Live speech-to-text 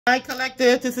Hi,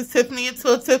 collective. This is Tiffany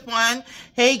Intuitive One.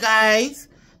 Hey, guys.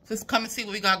 Just come and see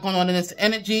what we got going on in this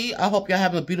energy. I hope y'all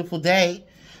having a beautiful day.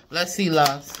 Let's see,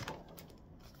 loves.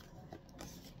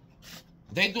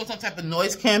 They doing some type of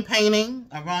noise campaigning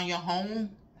around your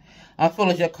home. I feel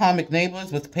like your karmic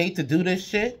neighbors was paid to do this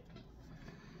shit.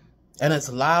 And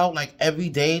it's loud, like every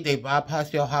day they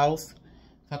bypass your house.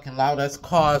 Fucking loud as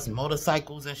cars,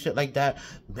 motorcycles and shit like that.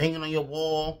 Banging on your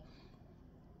wall.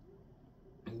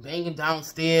 Banging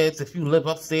downstairs. If you live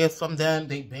upstairs from them,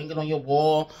 they banging on your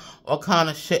wall. All kind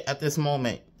of shit at this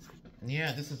moment.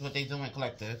 Yeah, this is what they doing,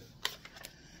 collective.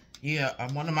 Yeah,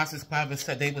 one of my subscribers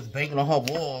said they was banging on her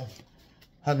wall.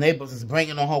 Her neighbors is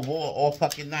banging on her wall all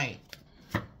fucking night.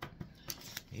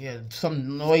 Yeah,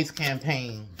 some noise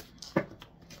campaign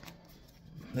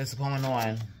that's going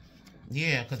on.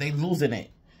 Yeah, because they losing it.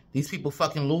 These people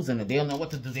fucking losing it. They don't know what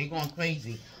to do. They going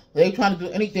crazy. They trying to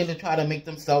do anything to try to make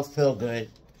themselves feel good.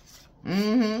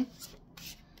 Yeah,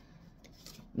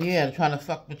 trying to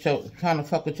fuck with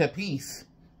your peace.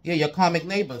 Yeah, your karmic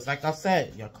neighbors. Like I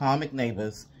said, your karmic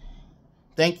neighbors.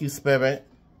 Thank you, Spirit.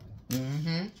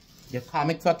 Your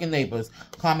karmic fucking neighbors.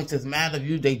 Karmics is mad of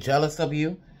you. They jealous of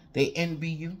you. They envy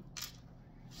you.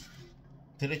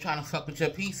 So they trying to fuck with your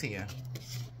peace here.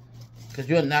 Because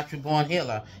you're a natural born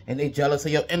healer. And they jealous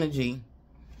of your energy.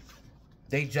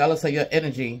 They jealous of your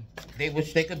energy. They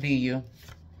wish they could be you.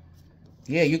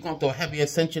 Yeah, you're going through a heavy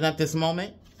ascension at this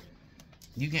moment.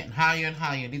 You getting higher and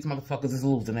higher. These motherfuckers is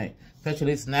losing it.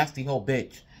 Especially this nasty whole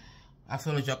bitch. I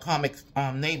feel like your karmic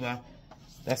neighbor,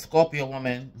 that Scorpio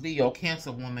woman, Leo,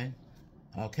 Cancer woman,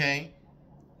 okay?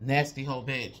 Nasty whole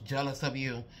bitch, jealous of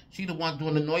you. She the one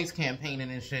doing the noise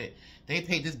campaigning and shit. They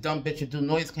paid this dumb bitch to do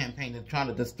noise campaigning, trying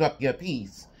to disrupt your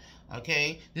peace.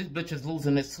 Okay? This bitch is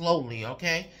losing it slowly,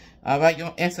 okay? Alright,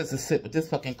 your ancestors sit with this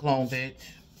fucking clone bitch.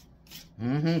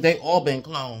 They all been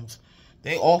clones.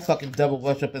 They all fucking devil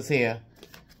worshippers here.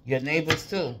 Your neighbors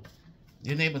too.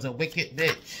 Your neighbor's a wicked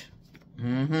bitch.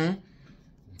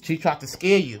 She tried to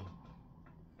scare you.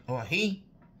 Or he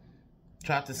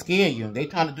tried to scare you. They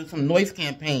trying to do some noise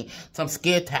campaign, some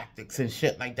scare tactics and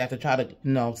shit like that to try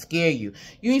to, scare you.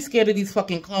 You ain't scared of these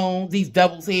fucking clones, these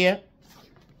devils here.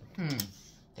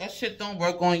 That shit don't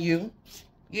work on you.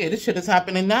 Yeah, this shit is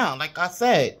happening now. Like I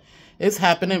said, it's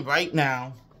happening right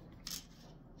now.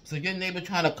 So your neighbor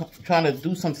trying to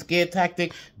do some scare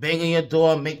tactic, bang on your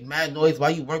door, make mad noise while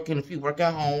you working if you work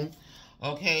at home.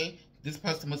 Okay? This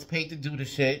person was paid to do the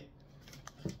shit.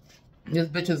 This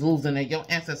bitch is losing it. Your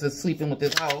ancestors sleeping with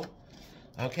this hoe.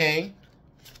 Okay?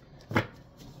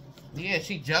 Yeah,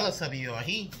 she jealous of you or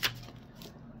he.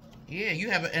 Yeah,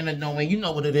 you have an inner knowing. You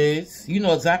know what it is. You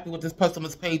know exactly what this person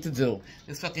was paid to do.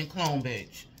 This fucking clone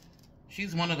bitch.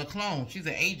 She's one of the clones. She's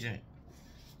an agent.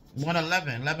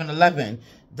 111, 1111.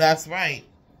 That's right.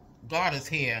 God is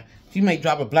here. She may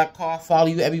drop a black car, follow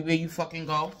you everywhere you fucking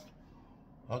go.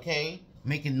 Okay?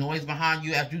 Making noise behind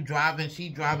you as you driving. She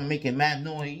driving, making mad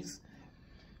noise.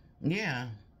 Yeah.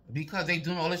 Because they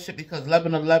doing all this shit because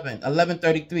 1111,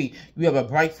 1133, you have a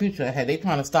bright future ahead. They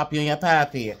trying to stop you on your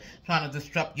path here. Trying to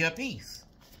disrupt your peace.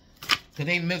 Because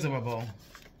they miserable.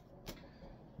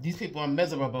 These people are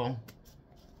miserable.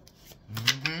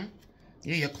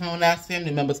 Yeah, your clone-ass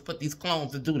family members put these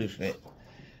clones to do this shit.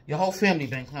 Your whole family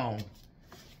been cloned.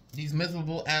 These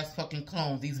miserable-ass fucking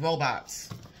clones, these robots.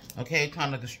 Okay,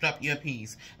 trying to disrupt your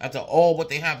peace. After all what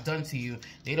they have done to you,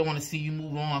 they don't want to see you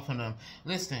move on from them.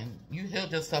 Listen, you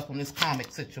healed yourself from this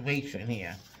karmic situation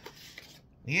here.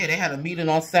 Yeah, they had a meeting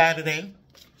on Saturday.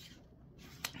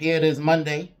 Here it is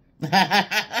Monday.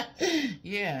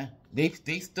 Yeah, they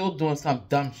still doing some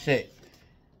dumb shit.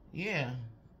 Yeah,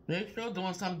 they still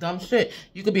doing some dumb shit.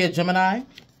 You could be a Gemini.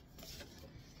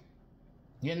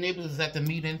 Your neighbors is at the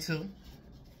meeting too.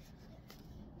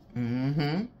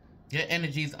 Your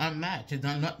energy is unmatched.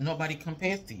 Nobody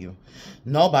compares to you.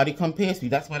 Nobody compares to you.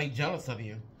 That's why they jealous of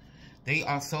you. They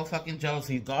are so fucking jealous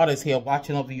of you. God is here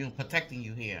watching over you and protecting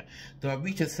you here. The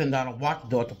reaches send out a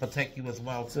watchdog to protect you as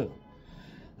well too.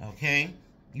 Okay?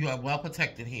 You are well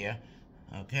protected here.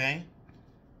 Okay?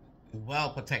 Well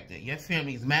protected. Your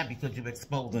family is mad because you're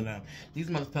exposing them. These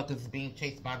motherfuckers is being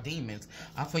chased by demons.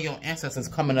 I feel your ancestors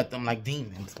coming at them like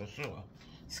demons for sure.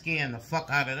 Scaring the fuck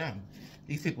out of them.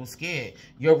 These people scared.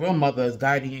 Your real mother is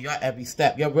guiding you your every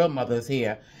step. Your real mother is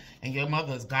here. And your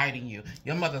mother is guiding you.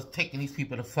 Your mother's taking these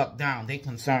people the fuck down. They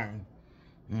concerned.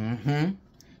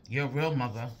 Your real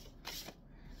mother.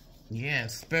 Yeah,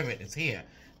 spirit is here.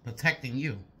 Protecting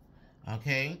you.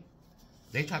 Okay?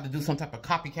 They tried to do some type of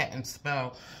copycat and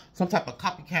spell. Some type of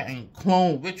copycat and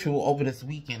clone ritual over this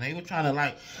weekend. They were trying to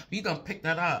like, we gonna pick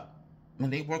that up. When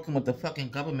they working with the fucking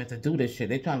government to do this shit.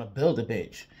 They trying to build a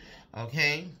bitch.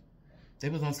 Okay? They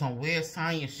was on some weird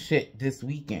science shit this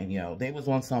weekend, yo. They was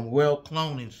on some real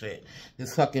cloning shit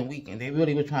this fucking weekend. They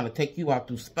really were trying to take you out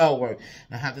through spell work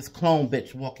and have this clone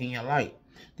bitch walk in your light.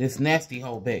 This nasty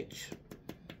hoe bitch.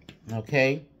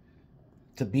 Okay?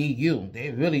 To be you.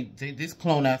 These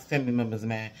clone ass family members,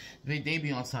 man, they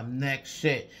be on some next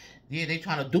shit. Yeah, they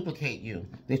trying to duplicate you.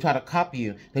 They try to copy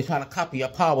you. They try to copy your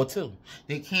power too.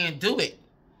 They can't do it.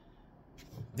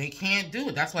 They can't do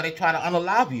it. That's why they try to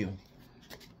unalive you.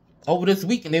 Over this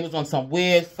weekend, they was on some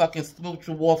weird fucking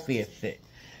spiritual warfare shit.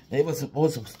 It was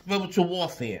spiritual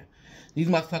warfare. These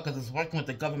motherfuckers is working with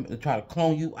the government to try to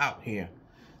clone you out here.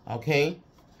 Okay?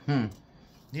 Yeah,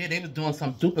 they was doing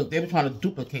some they were trying to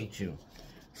duplicate you.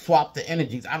 Swap the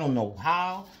energies. I don't know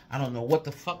how. I don't know what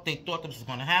the fuck they thought this was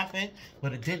gonna happen,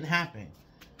 but it didn't happen.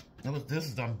 This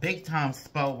is some big time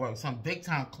spell work, some big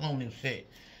time cloning shit.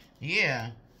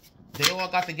 Yeah. They all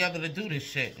got together to do this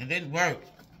shit. It didn't work.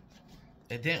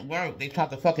 It didn't work. They tried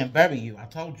to fucking bury you. I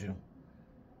told you.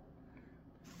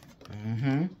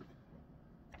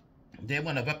 They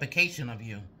want a replication of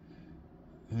you.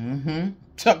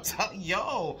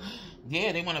 Yo.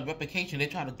 Yeah, they want a replication. They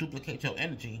try to duplicate your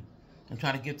energy. And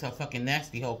try to get to a fucking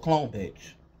nasty whole clone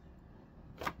bitch.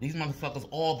 These motherfuckers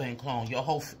all been cloned. Your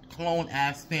whole clone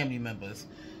ass family members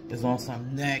is on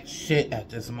some next shit at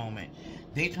this moment.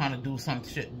 They trying to do some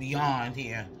shit beyond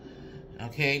here.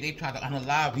 Okay? They try to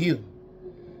unalive you.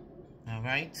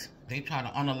 Alright? They try to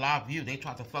unalive you. They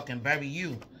try to fucking bury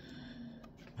you.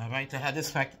 Alright? To have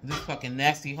this fucking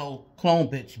nasty whole clone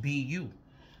bitch be you.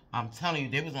 I'm telling you,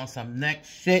 they was on some next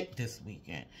shit this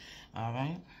weekend.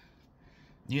 Alright?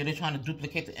 Yeah, they're trying to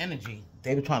duplicate the energy.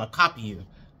 They were trying to copy you.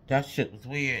 That shit was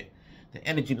weird. The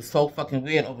energy was so fucking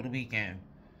weird over the weekend.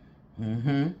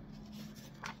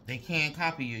 They can't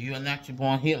copy you. You're a natural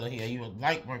born healer here. You're a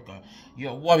light worker.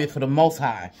 You're a warrior for the Most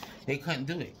High. They couldn't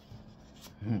do it.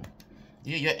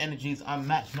 Yeah, your energy is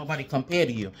unmatched. Nobody compared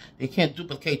to you. They can't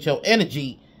duplicate your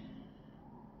energy.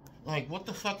 Like, what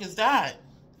the fuck is that?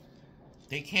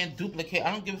 They can't duplicate.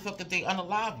 I don't give a fuck if they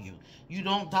unalive you. You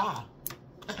don't die.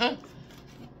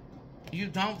 You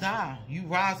don't die. You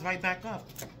rise right back up.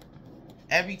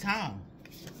 Every time.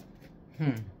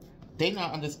 They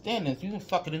not understanding this. You a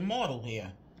fucking immortal here.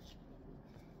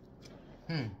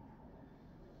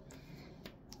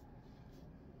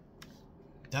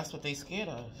 That's what they scared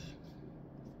of.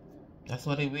 That's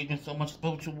why they waging so much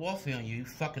spiritual warfare on you. You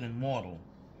fucking immortal.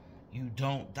 You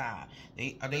don't die.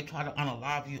 They try to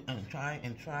unalive you and try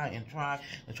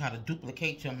to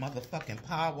duplicate your motherfucking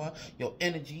power, your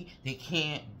energy. They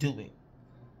can't do it.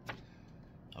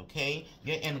 Okay?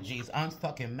 Your energy is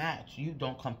unfucking matched. You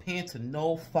don't compare to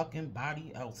no fucking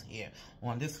body else here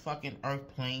on this fucking earth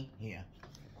plane here.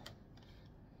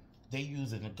 They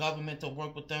using the government to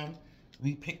work with them.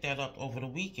 We picked that up over the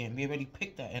weekend. We already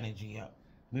picked that energy up.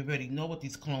 We already know what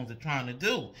these clones are trying to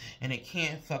do. And they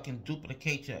can't fucking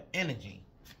duplicate your energy.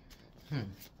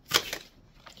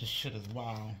 This shit is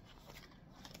wild.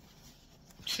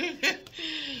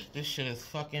 This shit is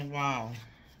fucking wild.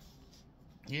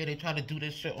 Yeah, they try to do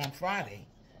this shit on Friday.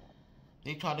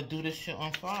 They try to do this shit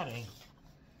on Friday.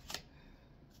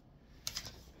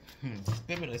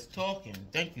 Spirit is talking.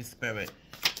 Thank you, Spirit.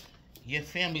 Your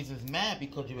families is mad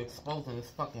because you're exposing this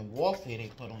fucking warfare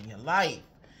they put on your life.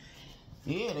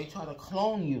 Yeah, they try to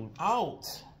clone you out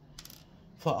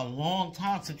for a long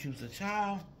time since you was a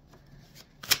child.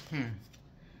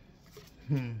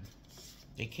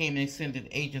 They came and sent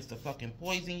agents to fucking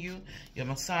poison you. Your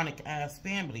Masonic ass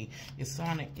family. Your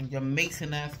Sonic and your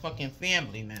Mason ass fucking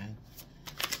family, man.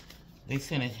 They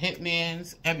sending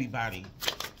hitmans, everybody.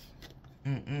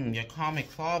 Your karmic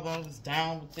father was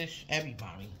down with this,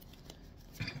 everybody.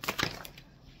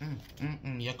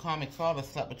 Your karmic father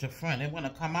slept with your friend. They want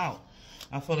to come out.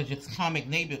 I thought it was your karmic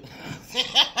neighbor.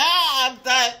 I'm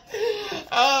done.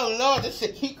 Oh, Lord, this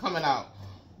shit keep coming out.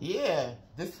 Yeah,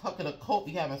 this fucking occult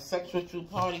be having sex ritual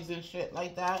parties and shit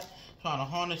like that. Trying to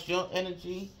harness your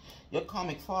energy. Your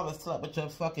karmic father slept with your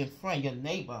fucking friend, your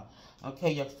neighbor.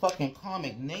 Okay, your fucking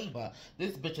karmic neighbor.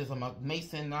 This bitch is a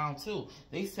Mason now, too.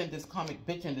 They sent this karmic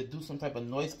bitch in to do some type of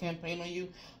noise campaign on you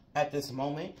at this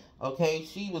moment. Okay,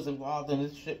 she was involved in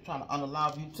this shit trying to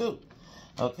unalive you, too.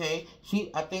 Okay,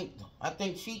 I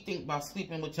think she think by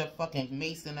sleeping with your fucking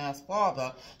Mason ass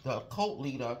father, the cult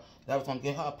leader, that was gonna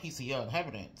get her a piece of your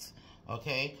inheritance.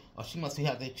 Okay, or she must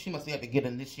have to get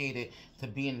initiated to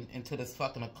be into this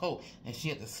fucking occult, and she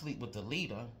had to sleep with the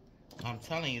leader. I'm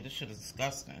telling you, this shit is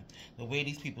disgusting. The way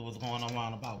these people was going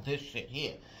around about this shit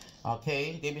here.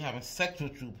 Okay? They be having sexual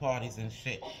parties and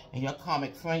shit. And your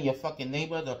comic friend, your fucking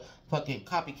neighbor, the fucking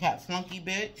copycat flunky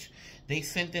bitch, they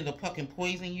sent in to fucking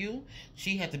poison you.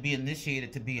 She had to be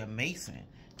initiated to be a Mason.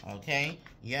 Okay?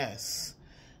 Yes.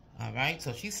 Alright?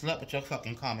 So she slept with your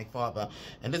fucking comic father.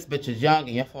 And this bitch is young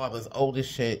and your father's old as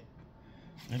shit.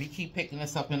 And you keep picking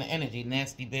this up in the energy,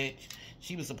 nasty bitch.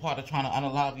 She was a part of trying to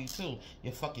unalive you too.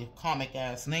 Your fucking comic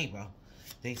ass neighbor.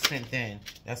 They sent in.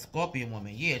 That Scorpion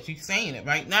woman. Yeah, she's saying it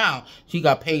right now. She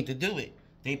got paid to do it.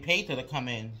 They paid her to come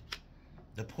in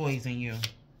to poison you.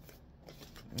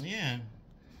 Yeah.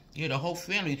 Yeah, the whole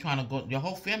family trying to go. Your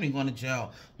whole family going to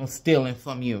jail for stealing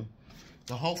from you.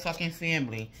 The whole fucking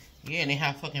family. Yeah, and they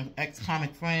have fucking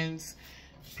ex-comic friends.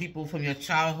 People from your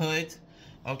childhood.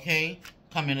 Okay?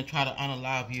 Come in and try to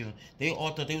unalive you. They all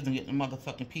thought they was gonna get the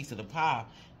motherfucking piece of the pie.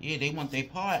 Yeah, they want their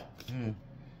part.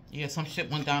 Yeah, some shit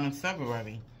went down in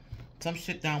February. Some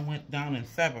shit went down in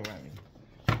February.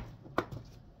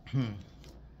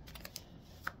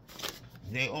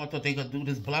 They all thought they could do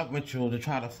this blood ritual to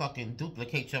try to fucking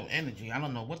duplicate your energy. I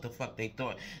don't know what the fuck they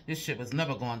thought. This shit was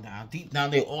never going down. Deep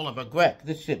down, they all in regret.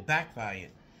 This shit backfired.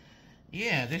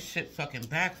 Yeah, this shit fucking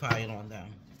backfired on them.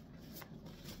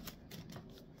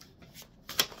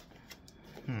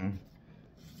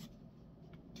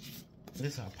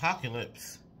 This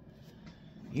apocalypse.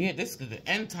 Yeah, this is the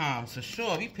end times for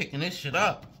sure. We picking this shit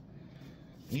up.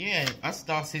 Yeah, us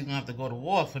Star City's gonna have to go to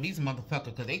war for these motherfuckers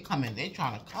because they coming. They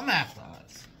trying to come after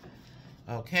us.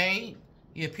 Okay?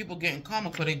 Yeah, people getting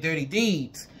karma for their dirty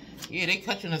deeds. Yeah, they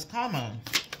catching us karma.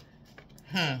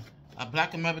 A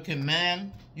black American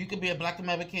man. You could be a black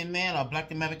American man or a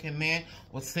black American man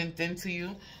was sent into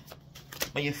you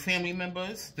by your family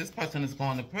members. This person is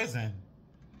going to prison.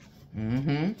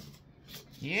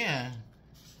 Yeah.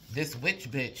 This witch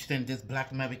bitch sent this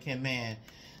black American man.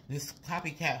 This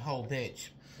copycat hoe bitch.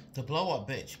 The blow up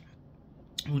bitch.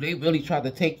 Who they really tried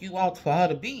to take you out for her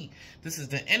to be. This is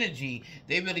the energy.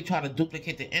 They really try to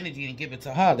duplicate the energy and give it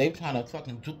to her. They trying to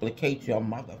fucking duplicate your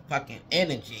motherfucking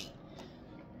energy.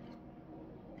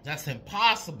 That's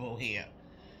impossible here.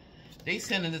 They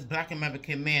sending this black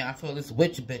American man, I feel this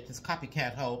witch bitch, this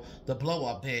copycat hoe, the blow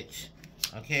up bitch.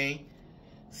 Okay?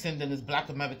 Sending this black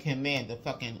American man to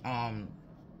fucking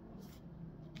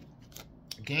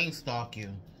gang stalk you.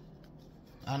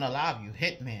 Unalive you.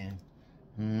 Hitman.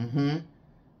 And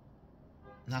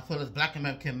I feel this black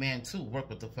American man too work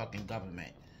with the fucking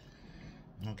government.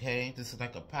 Okay? This is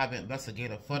like a private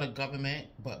investigator for the government,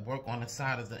 but work on the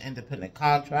side as an independent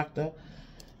contractor.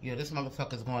 Yeah, this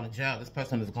motherfucker's going to jail. This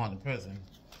person is going to prison.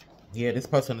 Yeah, this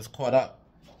person is caught up.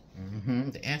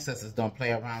 The ancestors don't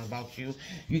play around about you.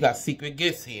 You got secret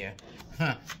gifts here.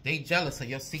 They jealous of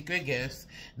your secret gifts.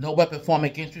 No weapon formed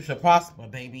against you shall prosper,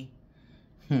 baby.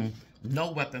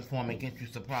 No weapon formed against you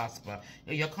shall prosper.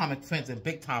 Yeah, your comic friends in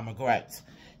big time regrets.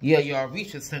 Yeah, your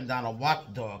Orisha sent down a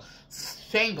watchdog.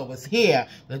 Shango is here,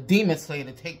 the demon slayer,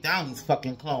 to take down these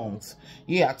fucking clones.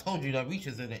 Yeah, I told you the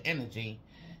Orishas are the energy.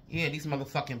 Yeah, these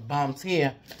motherfucking bums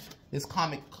here. This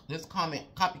comic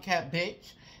copycat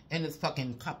bitch and this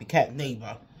fucking copycat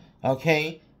neighbor.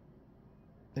 Okay?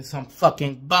 There's some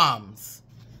fucking bums.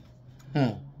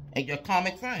 And your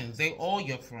comic friends. They all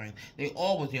your friends. They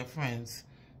all was your friends.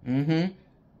 Yeah,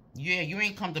 you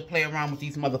ain't come to play around with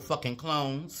these motherfucking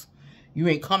clones. You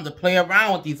ain't come to play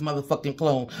around with these motherfucking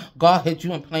clones. God hit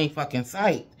you in plain fucking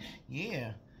sight.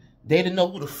 Yeah. They didn't know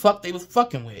who the fuck they was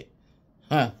fucking with.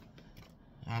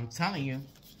 I'm telling you.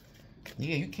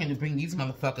 Yeah, you came to bring these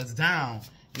motherfuckers down.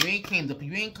 You ain't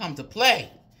come to play.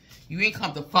 You ain't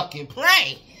come to fucking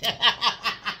play.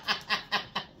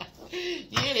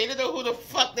 Yeah, they didn't know who the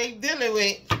fuck they dealing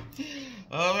with.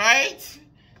 Alright?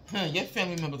 Your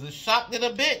family members are shocked at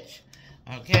a bitch.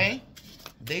 Okay?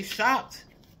 They shocked.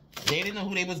 They didn't know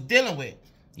who they was dealing with.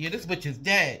 Yeah, this bitch is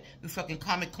dead. This fucking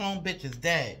comic clone bitch is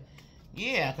dead.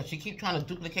 Yeah, because she keep trying to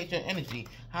duplicate your energy.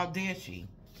 How dare she?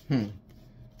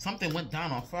 Something went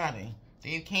down on Friday.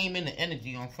 They came in the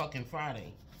energy on fucking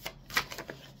Friday.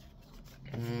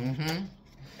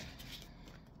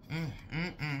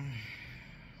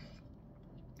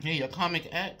 Yeah, your comic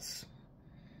ex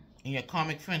and your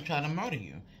comic friend tried to murder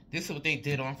you. This is what they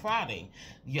did on Friday.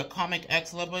 Your comic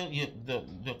ex-lover,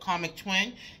 the comic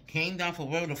twin, came down for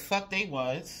wherever the fuck they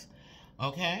was,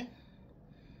 okay?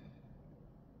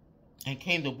 And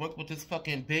came to work with this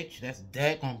fucking bitch that's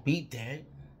dead, gonna be dead.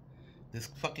 This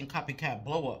fucking copycat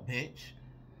blow-up bitch.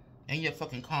 And your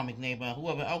fucking comic neighbor, and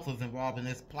whoever else was involved in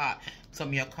this plot. Some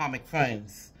of your comic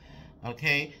friends,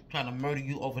 okay? Trying to murder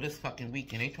you over this fucking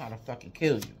weekend. They trying to fucking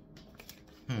kill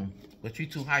you. But you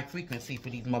too high frequency for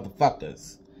these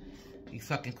motherfuckers. These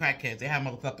fucking crackheads. They have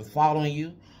motherfuckers following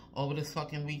you over this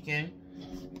fucking weekend.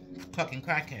 Fucking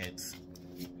crackheads.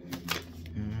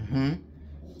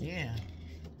 Yeah.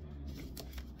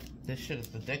 This shit is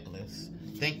ridiculous.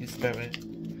 Thank you, Spirit.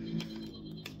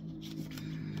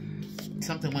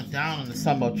 Something went down in the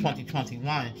summer of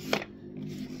 2021.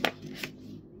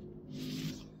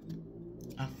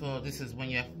 I feel this is when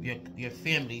your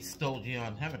family stole your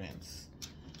inheritance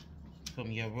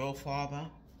from your real father.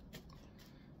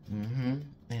 And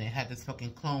it had this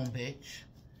fucking clone bitch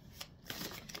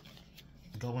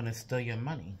go in and steal your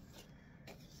money.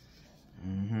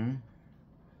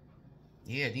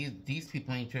 Yeah, these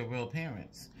people ain't your real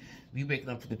parents. We waking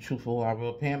up to the truth of who our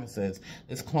real parents is.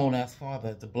 This clone ass father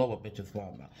is the blow up bitch's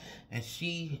father, and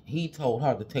he told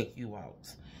her to take you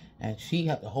out, and she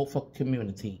had the whole fucking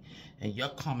community and your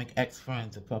karmic ex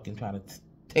friends to fucking try to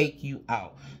take you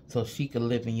out so she could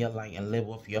live in your light and live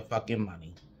off your fucking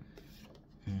money.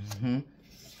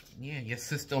 Yeah, your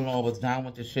sister-in-law was down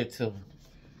with the shit too.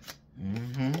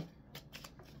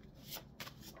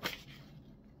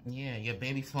 Yeah, your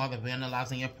baby father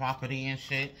vandalizing your property and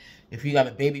shit. If you got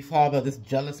a baby father, this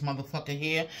jealous motherfucker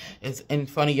here is in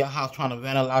front of your house trying to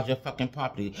vandalize your fucking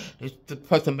property. The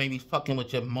person may be fucking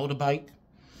with your motorbike,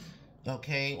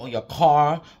 okay, or your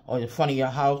car, or in front of your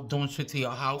house, doing shit to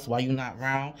your house while you're not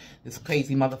around. This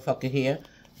crazy motherfucker here.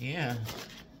 Yeah.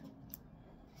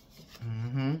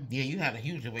 Yeah, you had a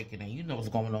huge awakening. You know what's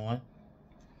going on.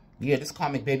 Yeah, this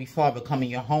karmic baby father coming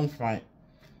your home front.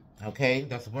 Okay,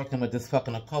 that's working with this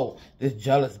fucking occult. This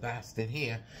jealous bastard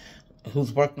here,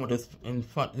 who's working with this in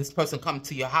front. This person come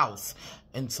to your house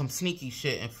and some sneaky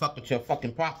shit and fuck with your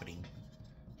fucking property.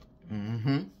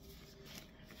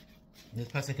 This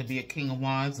person could be a King of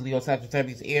Wands, Leo,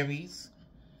 Sagittarius, Aries.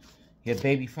 Your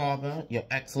baby father, your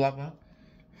ex-lover.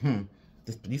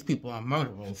 These people are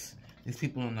murderers. These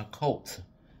people in a cult.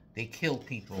 They kill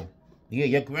people. Yeah,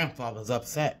 your grandfather's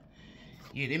upset.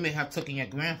 Yeah, they may have taken your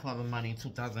grandfather money in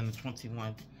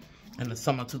 2021. In the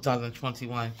summer of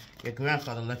 2021. Your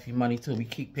grandfather left you money too. We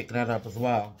keep picking that up as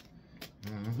well.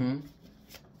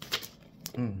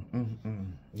 Yeah,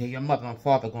 your mother and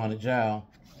father going to jail.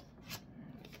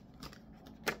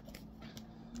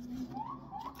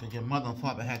 Because your mother and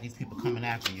father had these people coming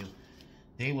after you.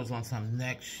 They was on some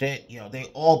next shit, yo. They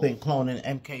all been cloning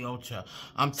MK Ultra.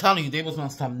 I'm telling you, they was on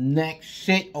some next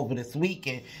shit over this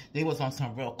weekend. They was on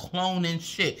some real cloning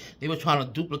shit. They were trying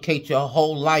to duplicate your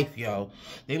whole life, yo.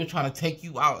 They were trying to take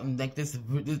you out and like this.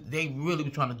 They really were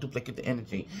trying to duplicate the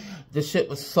energy. This shit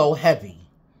was so heavy.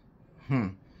 Yeah,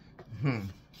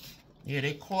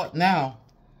 they caught now.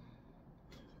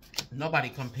 Nobody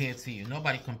compared to you.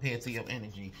 Nobody compared to your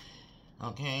energy.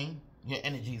 Okay? Your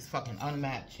energy is fucking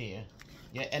unmatched here.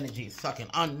 Your energy is fucking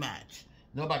unmatched.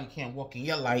 Nobody can walk in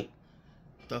your light.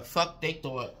 The fuck they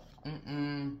thought.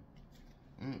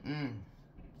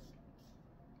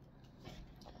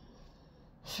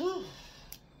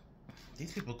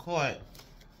 These people caught.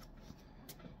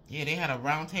 Yeah, they had a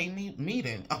round table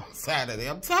meeting on Saturday.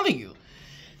 I'm telling you.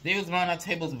 They was around our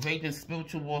tables raging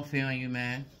spiritual warfare on you,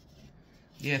 man.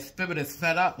 Yeah, spirit is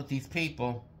fed up with these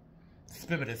people.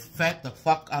 Spirit is fed the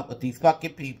fuck up with these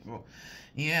fucking people.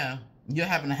 Yeah. You're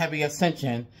having a heavy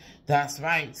ascension. That's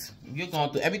right. You're going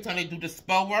through, every time they do the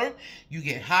spell work, you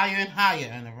get higher and higher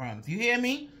in the realms. You hear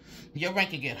me? Your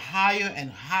rank can get higher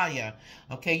and higher.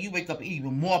 Okay? You wake up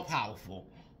even more powerful.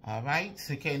 Alright?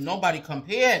 Okay? Nobody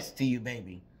compares to you,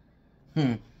 baby.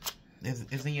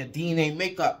 It's in your DNA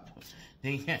makeup.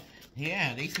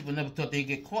 Yeah, these people never thought they'd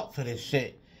get caught for this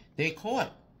shit. They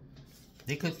caught.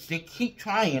 They keep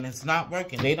trying. It's not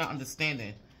working. They not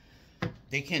understanding.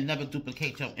 They can never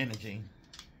duplicate your energy.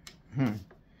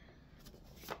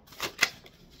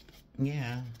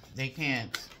 Yeah, they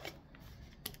can't.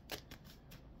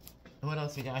 What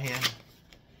else we got here?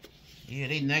 Yeah,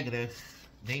 they negative.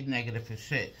 They negative as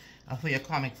shit. I feel your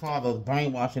karmic father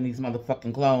brainwashing these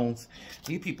motherfucking clones.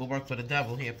 These people work for the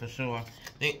devil here for sure.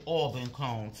 They all been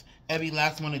clones. Every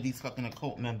last one of these fucking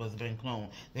occult members been cloned.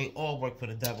 They all work for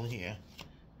the devil here.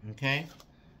 Okay?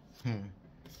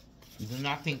 Do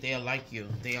not think they are like you.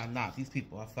 They are not. These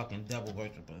people are fucking devil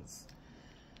worshippers.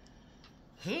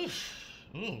 Ooh,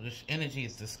 this energy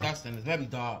is disgusting. It's very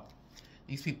dark.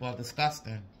 These people are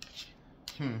disgusting.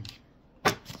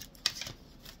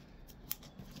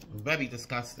 Very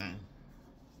disgusting.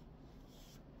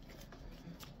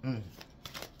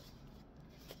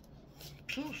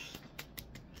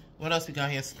 What else we got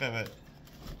here, Spirit?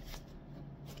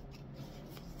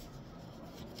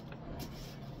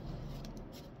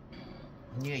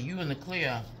 Yeah, you in the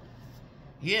clear.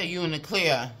 Yeah, you in the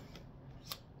clear.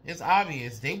 It's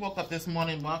obvious. They woke up this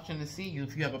morning watching to see you.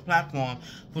 If you have a platform,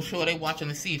 for sure they watching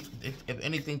to see if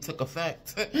anything took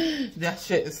effect. That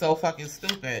shit is so fucking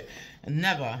stupid.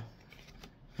 Never.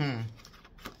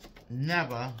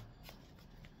 Never.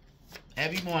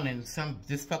 Every morning,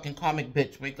 this fucking karmic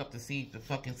bitch wake up to see if the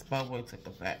fucking spell work took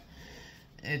effect.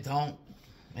 It don't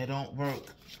work.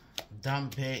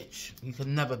 Dumb bitch. You could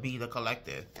never be the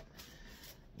collective.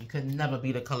 You could never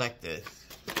be the collective.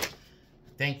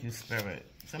 Thank you, Spirit.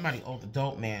 Somebody owed the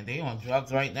dope, man. They on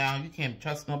drugs right now. You can't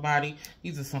trust nobody.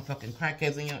 These are some fucking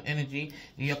crackheads in your energy.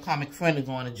 And your karmic friend is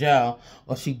going to jail.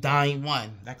 Or she dying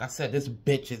one. Like I said, this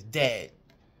bitch is dead.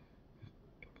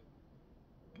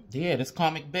 Yeah, this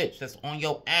karmic bitch that's on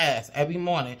your ass every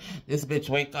morning. This bitch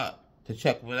wake up to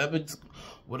check whatever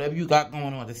you got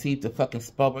going on to see if the fucking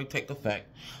spell break take effect.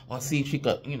 Or see if she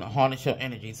could, harness your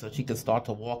energy so she could start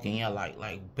to walk in your light.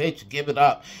 Like, bitch, give it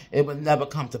up. It would never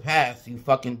come to pass, you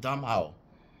fucking dumb hoe.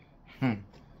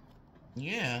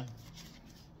 Yeah.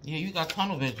 Yeah, you got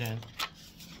tunnel vision.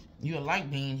 You a light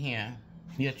being here.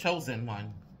 You're a chosen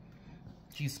one.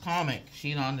 She's karmic.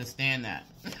 She don't understand that.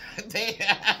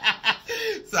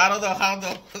 So I don't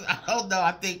know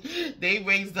I think they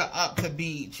raised her up to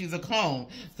be. She's a clone.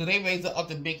 So they raised her up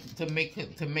to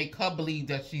make her believe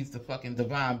that she's the fucking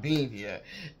divine being here.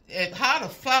 And how the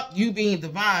fuck you being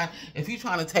divine if you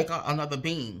trying to take out another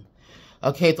being?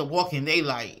 Okay, to walk in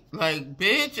daylight. Like,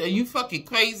 bitch, are you fucking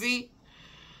crazy?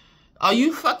 Are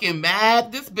you fucking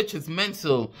mad? This bitch is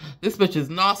mental. This bitch is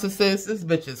narcissist. This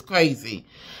bitch is crazy.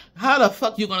 How the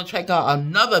fuck you gonna check out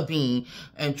another being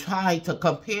and try to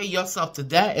compare yourself to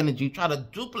that energy? Try to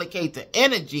duplicate the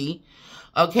energy,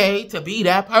 okay, to be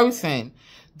that person.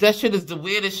 That shit is the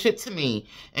weirdest shit to me.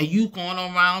 And you going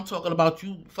around talking about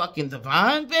you fucking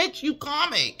divine, bitch? You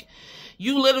karmic.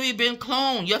 You literally been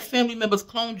cloned. Your family members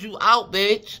cloned you out,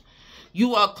 bitch.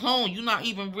 You are cloned. You not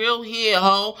even real here,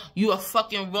 ho. You a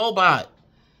fucking robot.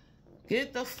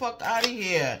 Get the fuck out of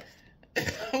here.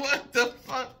 What the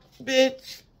fuck,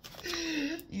 bitch?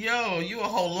 Yo, you a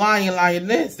whole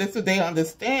lioness. That's what they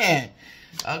understand.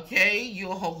 Okay?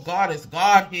 You a whole goddess.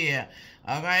 God here.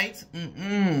 Alright?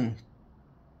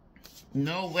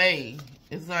 No way.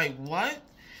 It's like, what?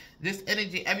 This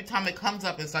energy, every time it comes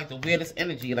up, it's like the weirdest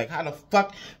energy. Like, how the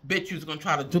fuck, bitch, you's gonna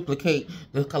try to duplicate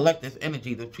the collective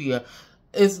energy, the Priya.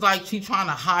 It's like she trying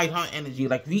to hide her energy.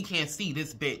 Like, we can't see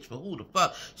this bitch, but who the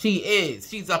fuck she is.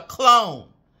 She's a clone.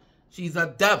 She's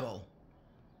a devil.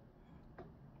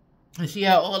 And she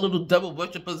had all little devil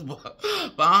worshippers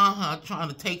behind her trying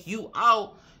to take you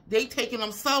out. They taking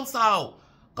themselves out.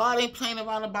 God ain't playing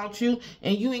around about you,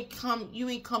 and you ain't come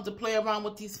to play around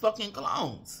with these fucking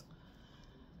clones.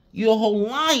 You're a whole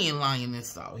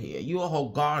lioness out here. You're a whole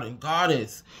god and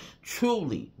goddess.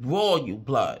 Truly, royal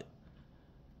blood.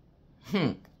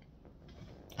 I'm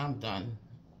done.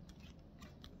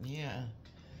 Yeah.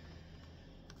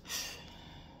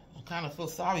 I kind of feel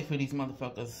sorry for these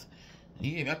motherfuckers.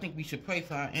 Yeah, I think we should pray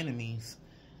for our enemies.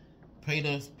 Pray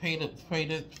to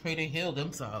heal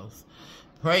themselves.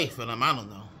 Pray for them. I don't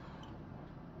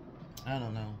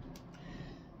know.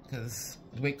 Because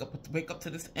wake up to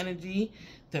this energy,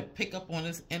 to pick up on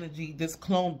this energy, this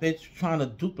clone bitch trying to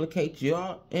duplicate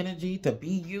your energy to be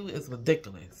you is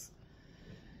ridiculous.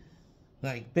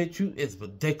 Like, bitch, you is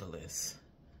ridiculous.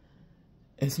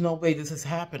 There's no way this is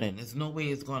happening. There's no way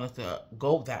it's going to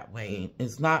go that way.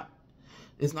 It's not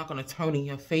going to turn in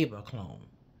your favor, clone.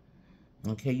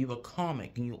 Okay, you're a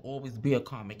karmic, and you'll always be a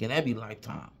karmic in every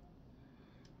lifetime.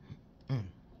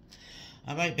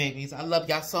 All right, babies. I love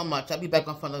y'all so much. I'll be back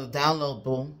on for another download,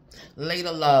 boom.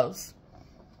 Later, loves.